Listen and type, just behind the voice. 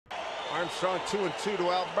Armstrong 2-2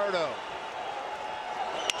 to Alberto.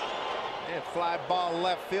 And fly ball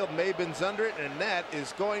left field. Maben's under it, and that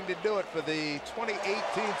is going to do it for the 2018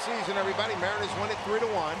 season, everybody. Mariners win it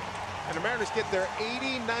 3-1. And the Mariners get their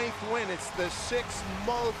 89th win. It's the 6th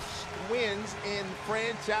most wins in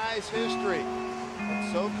franchise history.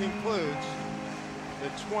 And so concludes the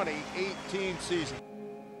 2018 season.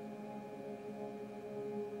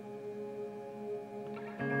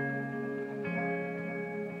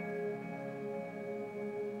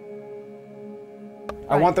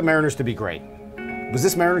 I want the Mariners to be great. Was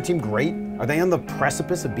this Mariner team great? Are they on the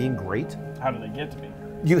precipice of being great? How do they get to be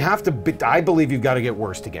great? You have to be, I believe you've got to get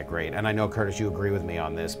worse to get great. And I know, Curtis, you agree with me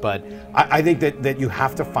on this, but I think that you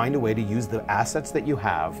have to find a way to use the assets that you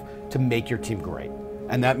have to make your team great.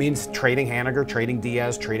 And that means trading Haniger, trading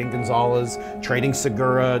Diaz, trading Gonzalez, trading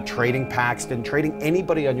Segura, trading Paxton, trading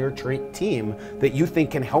anybody on your team that you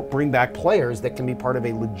think can help bring back players that can be part of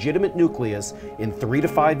a legitimate nucleus in 3 to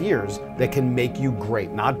 5 years that can make you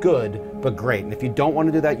great. Not good, but great. And if you don't want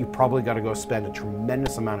to do that, you've probably got to go spend a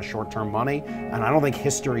tremendous amount of short-term money. And I don't think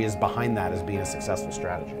history is behind that as being a successful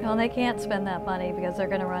strategy. Well, they can't spend that money because they're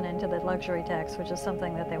going to run into the luxury tax, which is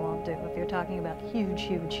something that they won't do if you're talking about huge,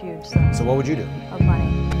 huge, huge sums. So what would you do? Of money.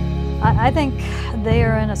 I think they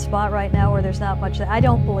are in a spot right now where there's not much. I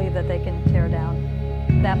don't believe that they can tear down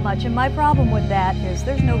that much. And my problem with that is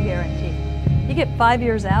there's no guarantee. You get 5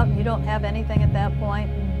 years out and you don't have anything at that point,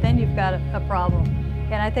 then you've got a problem.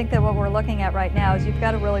 And I think that what we're looking at right now is you've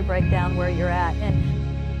got to really break down where you're at. And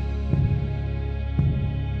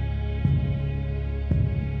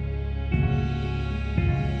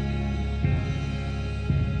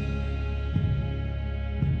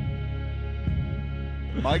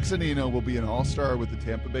Mike Zunino will be an all-star with the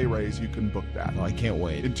Tampa Bay Rays. You can book that. Oh, I can't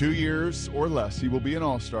wait. In 2 years or less, he will be an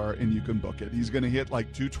all-star, and you can book it. He's going to hit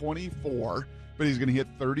like 224, but he's going to hit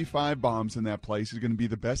 35 bombs in that place. He's going to be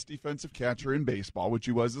the best defensive catcher in baseball, which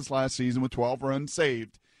he was this last season with 12 runs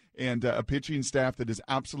saved, and a pitching staff that is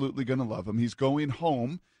absolutely going to love him. He's going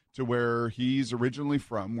home to where he's originally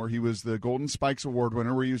from, where he was the Golden Spikes Award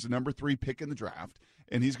winner, where he was the number 3 pick in the draft,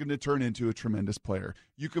 and he's going to turn into a tremendous player.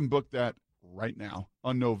 You can book that right now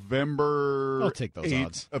on November I'll take those 8th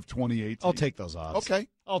odds. of 2018. I'll take those odds. Okay.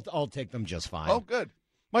 I'll take them just fine. Oh, good.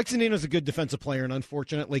 Mike Zunino's a good defensive player, and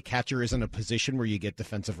unfortunately, catcher isn't a position where you get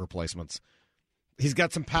defensive replacements. He's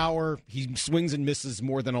got some power. He swings and misses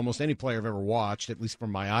more than almost any player I've ever watched, at least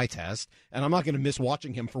from my eye test, and I'm not going to miss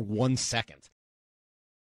watching him for 1 second.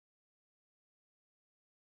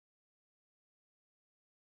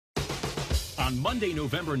 On Monday,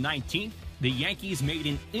 November 19th, the Yankees made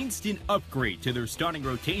an instant upgrade to their starting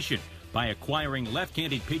rotation by acquiring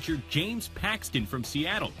left-handed pitcher James Paxton from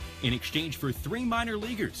Seattle in exchange for 3 minor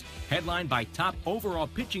leaguers, headlined by top overall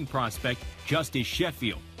pitching prospect Justice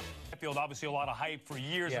Sheffield. Sheffield, obviously a lot of hype for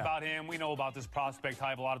years about him. We know about this prospect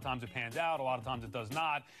hype. A lot of times it pans out. A lot of times it does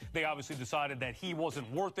not. They obviously decided that he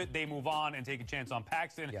wasn't worth it. They move on and take a chance on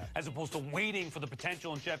Paxton as opposed to waiting for the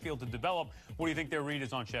potential in Sheffield to develop. What do you think their read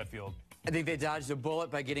is on Sheffield? I think they dodged a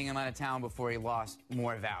bullet by getting him out of town before he lost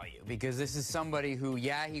more value. Because this is somebody who,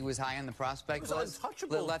 he was high on the prospect list.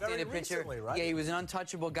 Untouchable left-handed pitcher. Recently, right? Yeah, he was an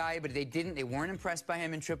untouchable guy, but they weren't impressed by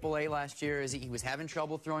him in AAA last year as he was having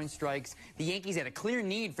trouble throwing strikes. The Yankees had a clear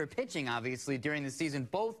need for pitching, obviously, during the season,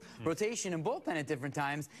 both rotation and bullpen at different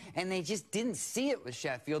times, and they just didn't see it with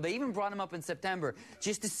Sheffield. They even brought him up in September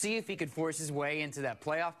just to see if he could force his way into that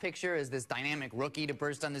playoff picture as this dynamic rookie to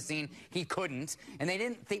burst on the scene. He couldn't, and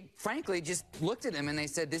they frankly just looked at him and they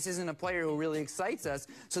said, this isn't a player who really excites us.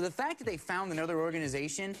 So the fact that they found another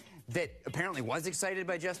organization that apparently was excited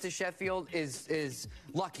by Justice Sheffield is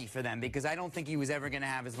lucky for them, because I don't think he was ever going to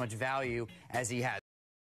have as much value as he had.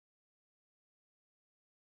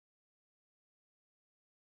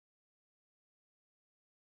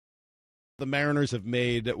 The Mariners have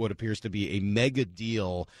made what appears to be a mega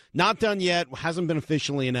deal. Not done yet, hasn't been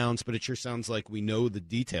officially announced, but it sure sounds like we know the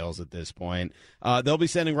details at this point. They'll be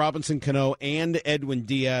sending Robinson Cano and Edwin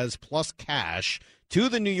Diaz plus cash to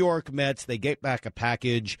the New York Mets. They get back a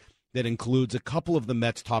package that includes a couple of the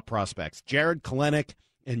Mets' top prospects, Jared Kelenic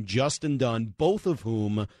and Justin Dunn, both of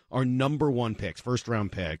whom are number 1 picks,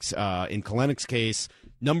 first-round picks. In Kelenic's case,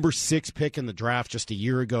 number 6 pick in the draft just a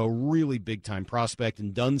year ago, really big-time prospect.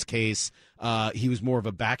 In Dunn's case, he was more of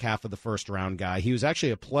a back half of the first-round guy. He was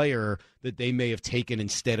actually a player that they may have taken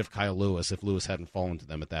instead of Kyle Lewis if Lewis hadn't fallen to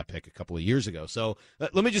them at that pick a couple of years ago. So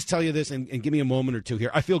let me just tell you this and give me a moment or two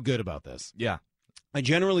here. I feel good about this. Yeah. I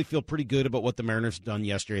generally feel pretty good about what the Mariners have done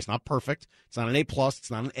yesterday. It's not perfect. It's not an A+.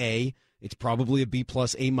 It's not an A. It's probably a B+,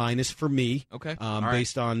 A- for me. Okay.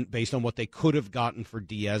 Based on what they could have gotten for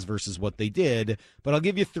Diaz versus what they did. But I'll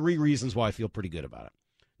give you 3 reasons why I feel pretty good about it.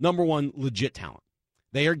 Number 1, legit talent.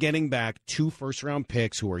 They are getting back 2 first-round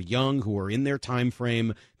picks who are young, who are in their time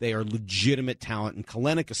frame. They are legitimate talent, and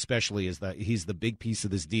Kelenic especially he's the big piece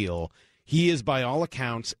of this deal. He is, by all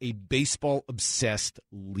accounts, a baseball-obsessed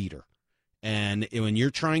leader. And when you're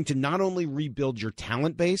trying to not only rebuild your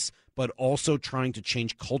talent base, but also trying to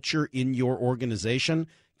change culture in your organization,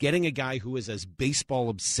 getting a guy who is as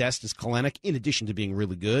baseball-obsessed as Kelenic, in addition to being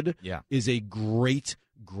really good, is a great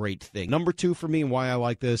thing. Number 2 for me, and why I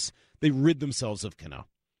like this, they rid themselves of Cano.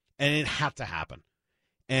 And it had to happen.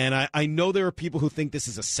 And I know there are people who think this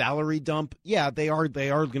is a salary dump. Yeah, they are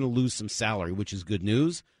going to lose some salary, which is good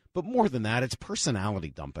news. But more than that, it's personality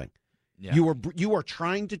dumping. Yeah. You are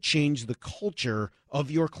trying to change the culture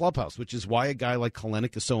of your clubhouse, which is why a guy like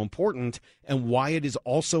Kelenic is so important, and why it is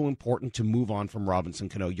also important to move on from Robinson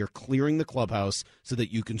Cano. You're clearing the clubhouse so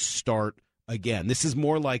that you can start again. This is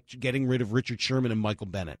more like getting rid of Richard Sherman and Michael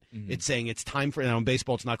Bennett. Mm-hmm. It's saying it's time for, now in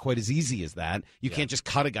baseball, it's not quite as easy as that. You can't just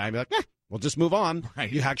cut a guy and be like, we'll just move on.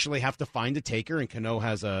 Right. You actually have to find a taker, and Cano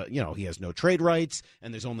has he has no trade rights,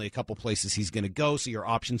 and there's only a couple places he's going to go, so your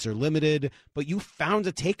options are limited. But you found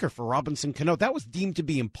a taker for Robinson Cano. That was deemed to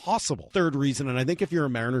be impossible. Third reason, and I think if you're a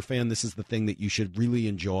Mariner fan, this is the thing that you should really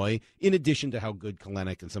enjoy, in addition to how good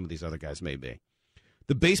Kelenic and some of these other guys may be.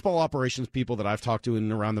 The baseball operations people that I've talked to in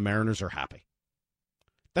and around the Mariners are happy.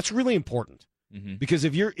 That's really important. Mm-hmm. Because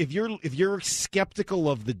if you're skeptical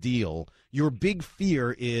of the deal, your big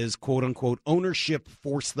fear is, quote unquote, ownership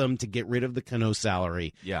forced them to get rid of the Cano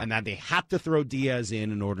salary, and that they have to throw Diaz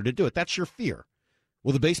in order to do it. That's your fear.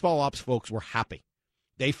 Well, the baseball ops folks were happy.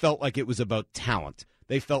 They felt like it was about talent.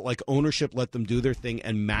 They felt like ownership let them do their thing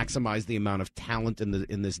and maximize the amount of talent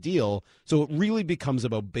in this deal. So it really becomes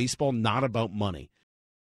about baseball, not about money.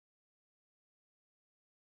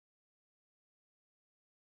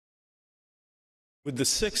 With the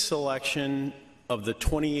 6th selection of the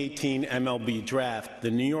 2018 MLB draft,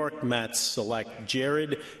 the New York Mets select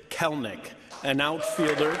Jared Kelenic, an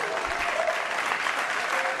outfielder.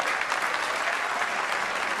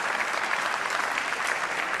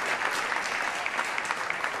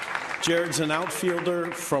 Jared's an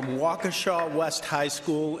outfielder from Waukesha West High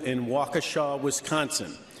School in Waukesha,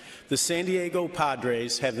 Wisconsin. The San Diego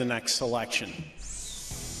Padres have the next selection.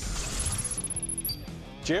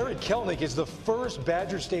 Jared Kelenic is the first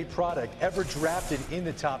Badger State product ever drafted in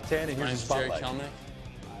the top 10, and here's the spotlight. My name's Jared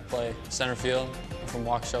Kelenic. I play center field. I'm from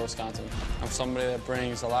Waukesha, Wisconsin. I'm somebody that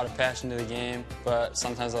brings a lot of passion to the game, but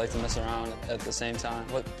sometimes I like to mess around at the same time.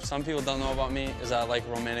 What some people don't know about me is I like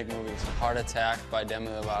romantic movies. Heart Attack by Demi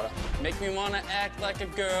Lovato. Make me want to act like a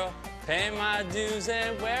girl, pay my dues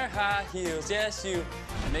and wear high heels. Yes, you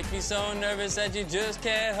make me so nervous that you just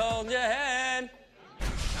can't hold your hand.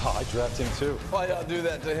 Oh, I draft him too. Why y'all do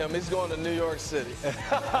that to him? He's going to New York City.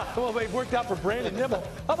 Well, it worked out for Brandon Nimmo.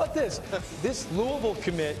 How about this? This Louisville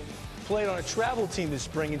commit played on a travel team this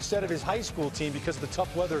spring instead of his high school team because of the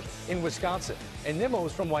tough weather in Wisconsin. And Nimmo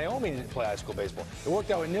was from Wyoming and didn't play high school baseball. It worked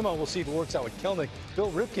out with Nimmo. We'll see if it works out with Kelenic. Bill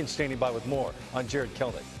Ripken standing by with more on Jared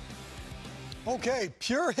Kelenic. Okay,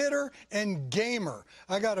 pure hitter and gamer.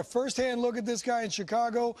 I got a first-hand look at this guy in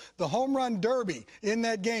Chicago. The home run derby in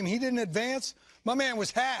that game. He didn't advance. My man was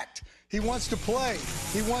hacked. He wants to play.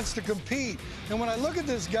 He wants to compete. And when I look at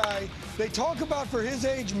this guy, they talk about, for his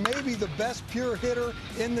age, maybe the best pure hitter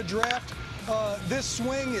in the draft. This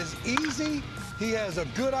swing is easy. He has a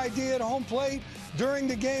good idea at home plate. During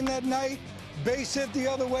the game that night, base hit the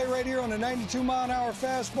other way right here on a 92-mile-an-hour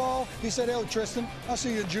fastball. He said, hey, Tristan, I'll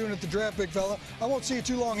see you in June at the draft, big fella. I won't see you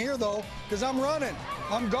too long here, though, because I'm running.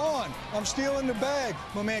 I'm gone. I'm stealing the bag.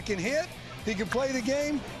 My man can hit. He can play the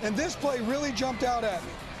game, and this play really jumped out at me.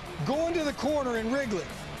 Going to the corner in Wrigley,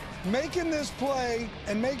 making this play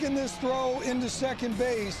and making this throw into second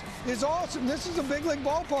base is awesome. This is a big league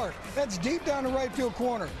ballpark. That's deep down the right field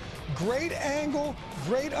corner. Great angle,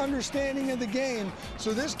 great understanding of the game.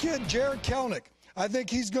 So this kid, Jared Kelenic, I think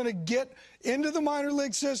he's going to get into the minor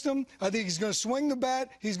league system. I think he's going to swing the bat.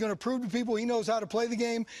 He's going to prove to people he knows how to play the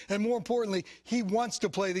game. And more importantly, he wants to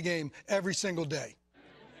play the game every single day.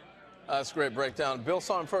 That's a great breakdown. Bill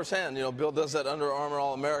saw him firsthand. You know, Bill does that Under Armour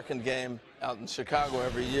All-American game out in Chicago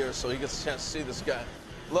every year, so he gets a chance to see this guy.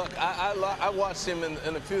 Look, I watched him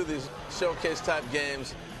in a few of these showcase-type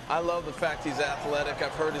games. I love the fact he's athletic.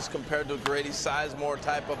 I've heard he's compared to a Grady Sizemore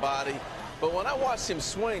type of body. But when I watched him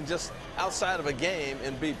swing just outside of a game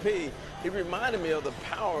in BP, he reminded me of the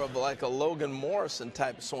power of like a Logan Morrison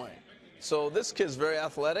type swing. So this kid's very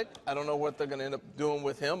athletic. I don't know what they're going to end up doing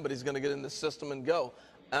with him, but he's going to get in the system and go.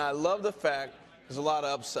 And I love the fact there's a lot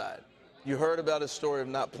of upside. You heard about his story of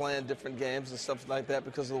not playing different games and stuff like that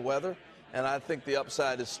because of the weather. And I think the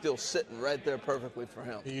upside is still sitting right there perfectly for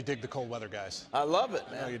him. You dig the cold weather, guys. I love it,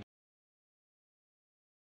 man. No, you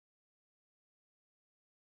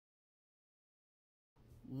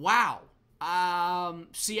Wow.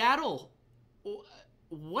 Seattle,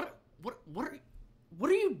 what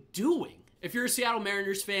are you doing? If you're a Seattle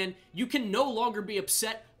Mariners fan, you can no longer be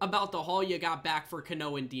upset about the haul you got back for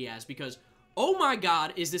Cano and Diaz because, oh my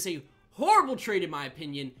God, is this a horrible trade in my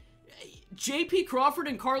opinion. J.P. Crawford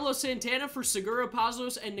and Carlos Santana for Segura,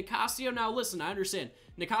 Pazos, and Nicasio. Now listen, I understand.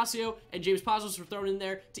 Nicasio and James Pazos were thrown in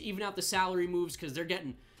there to even out the salary moves because they're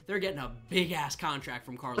getting a big-ass contract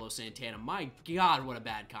from Carlos Santana. My God, what a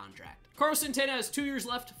bad contract. Carlos Santana has 2 years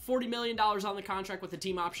left, $40 million on the contract with a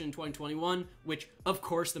team option in 2021, which, of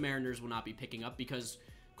course, the Mariners will not be picking up because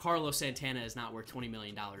Carlos Santana is not worth $20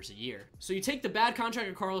 million a year. So you take the bad contract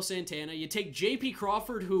of Carlos Santana, you take J.P.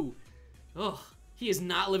 Crawford, who, he is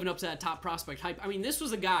not living up to that top prospect hype. I mean, this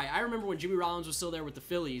was a guy, I remember when Jimmy Rollins was still there with the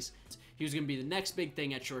Phillies, he was going to be the next big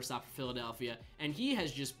thing at shortstop for Philadelphia, and he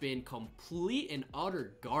has just been complete and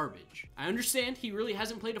utter garbage. I understand he really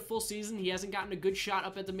hasn't played a full season. He hasn't gotten a good shot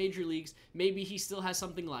up at the major leagues. Maybe he still has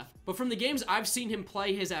something left. But from the games I've seen him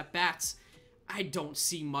play his at-bats, I don't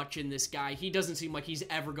see much in this guy. He doesn't seem like he's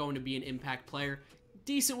ever going to be an impact player.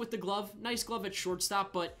 Decent with the glove, nice glove at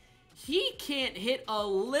shortstop, but he can't hit a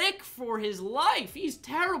lick for his life. He's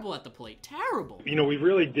terrible at the plate, terrible. You know, we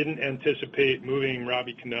really didn't anticipate moving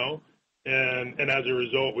Robbie Cano. And as a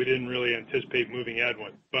result, we didn't really anticipate moving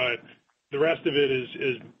Edwin. But the rest of it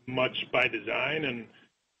is much by design. And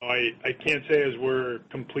I can't say as we're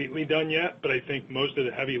completely done yet, but I think most of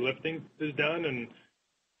the heavy lifting is done. And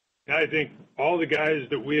I think all the guys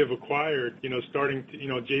that we have acquired,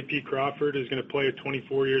 J.P. Crawford is going to play at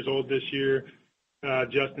 24 years old this year.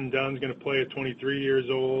 Justin Dunn's going to play at 23 years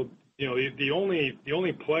old. You know, the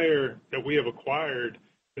only player that we have acquired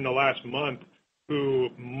in the last month who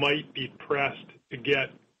might be pressed to get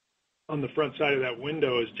on the front side of that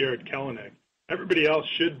window is Jared Kelenic. Everybody else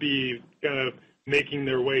should be kind of making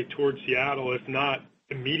their way towards Seattle, if not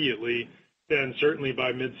immediately, then certainly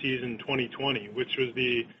by midseason 2020, which was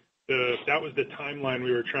that was the timeline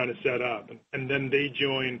we were trying to set up. And then they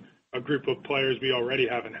join a group of players we already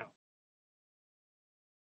have in-house.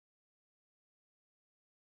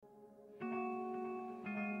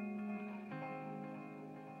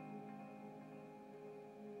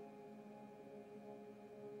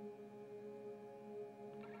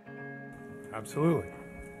 Absolutely.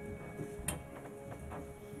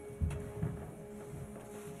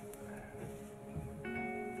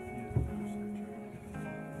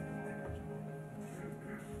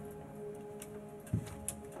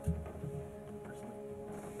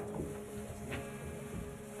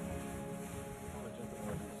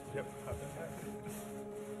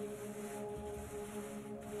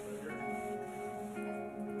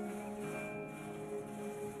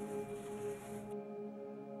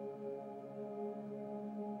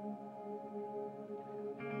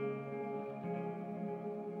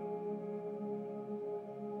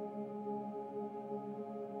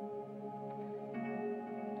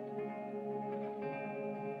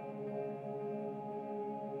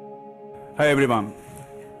 Hi everyone.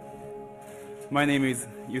 My name is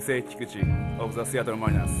Yusei Kikuchi of the Seattle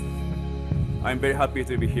Mariners. I'm very happy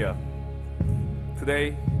to be here.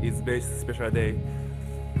 Today is a very special day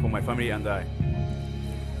for my family and I.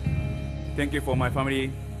 Thank you for my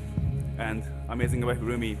family and amazing wife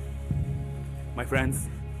Rumi, my friends,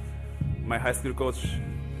 my high school coach,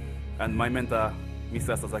 and my mentor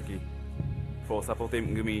Mr. Sasaki for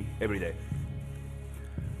supporting me every day.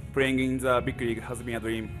 Playing in the big league has been a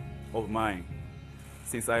dream of mine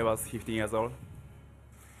since I was 15 years old.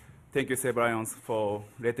 Thank you, Save Lions, for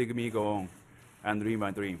letting me go on and dream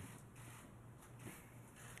my dream.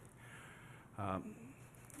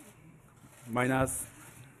 Miners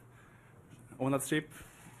ownership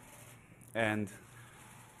and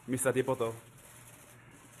Mr. Dipoto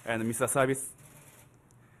and Mr. Service,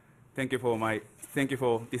 thank you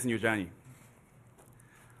for this new journey.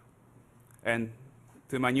 And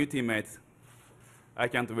to my new teammates, I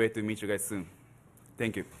can't wait to meet you guys soon.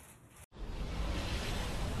 Thank you.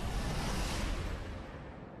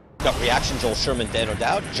 Gut reaction, Joel Sherman, Dan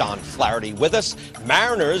O'Dowd, John Flaherty with us.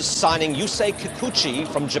 Mariners signing Yusei Kikuchi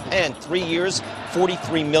from Japan, 3 years,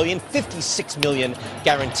 $43 million, $56 million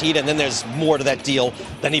guaranteed, and then there's more to that deal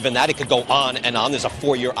than even that. It could go on and on. There's a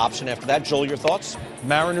 4-year option after that. Joel, your thoughts?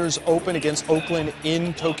 Mariners open against Oakland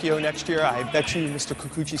in Tokyo next year. I bet you Mr.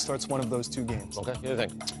 Kikuchi starts one of those 2 games. Okay, what do you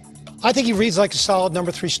think? I think he reads like a solid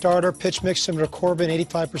number 3 starter. Pitch mix similar to Corbin,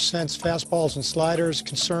 85% fastballs and sliders.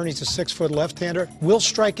 Concern, he's a 6-foot left-hander. Will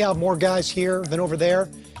strike out more guys here than over there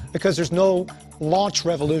because there's no launch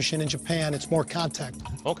revolution in Japan. It's more contact.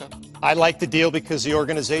 Okay. I like the deal because the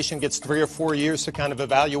organization gets 3 or 4 years to kind of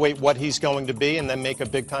evaluate what he's going to be and then make a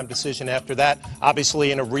big-time decision after that.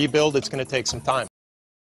 Obviously, in a rebuild, it's going to take some time.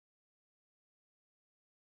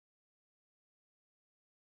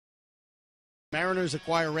 Mariners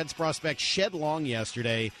acquire Reds prospect Shed Long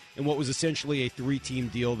yesterday in what was essentially a 3-team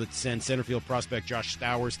deal that sent center field prospect Josh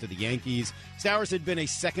Stowers to the Yankees. Stowers had been a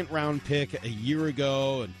second-round pick a year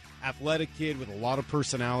ago, an athletic kid with a lot of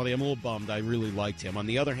personality. I'm a little bummed. I really liked him. On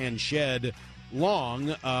the other hand, Shed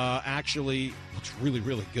Long actually looks really,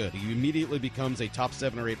 really good. He immediately becomes a top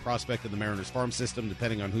 7 or 8 prospect in the Mariners farm system,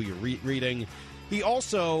 depending on who you're reading. He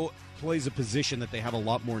also plays a position that they have a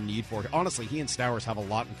lot more need for. Honestly, he and Stowers have a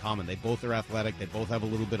lot in common. They both are athletic. They both have a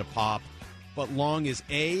little bit of pop. But Long is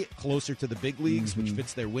A, closer to the big leagues, which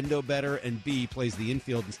fits their window better, and B, plays the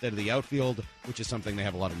infield instead of the outfield, which is something they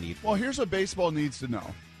have a lot of need for. Well, here's what baseball needs to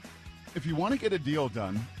know. If you want to get a deal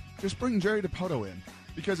done, just bring Jerry DiPoto in.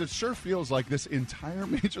 Because it sure feels like this entire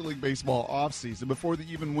Major League Baseball offseason, before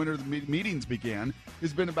the even winter meetings began,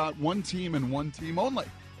 has been about one team and one team only.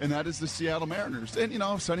 And that is the Seattle Mariners. And, you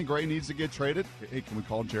know, if Sonny Gray needs to get traded, hey, can we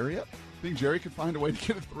call Jerry up? Think Jerry could find a way to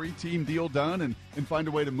get a 3-team deal done and find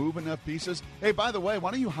a way to move enough pieces? Hey, by the way, why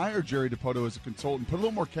don't you hire Jerry DiPoto as a consultant, put a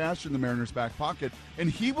little more cash in the Mariners' back pocket, and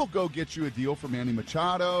he will go get you a deal for Manny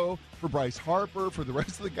Machado, for Bryce Harper, for the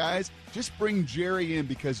rest of the guys. Just bring Jerry in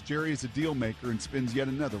because Jerry is a deal maker and spins yet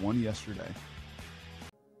another one yesterday.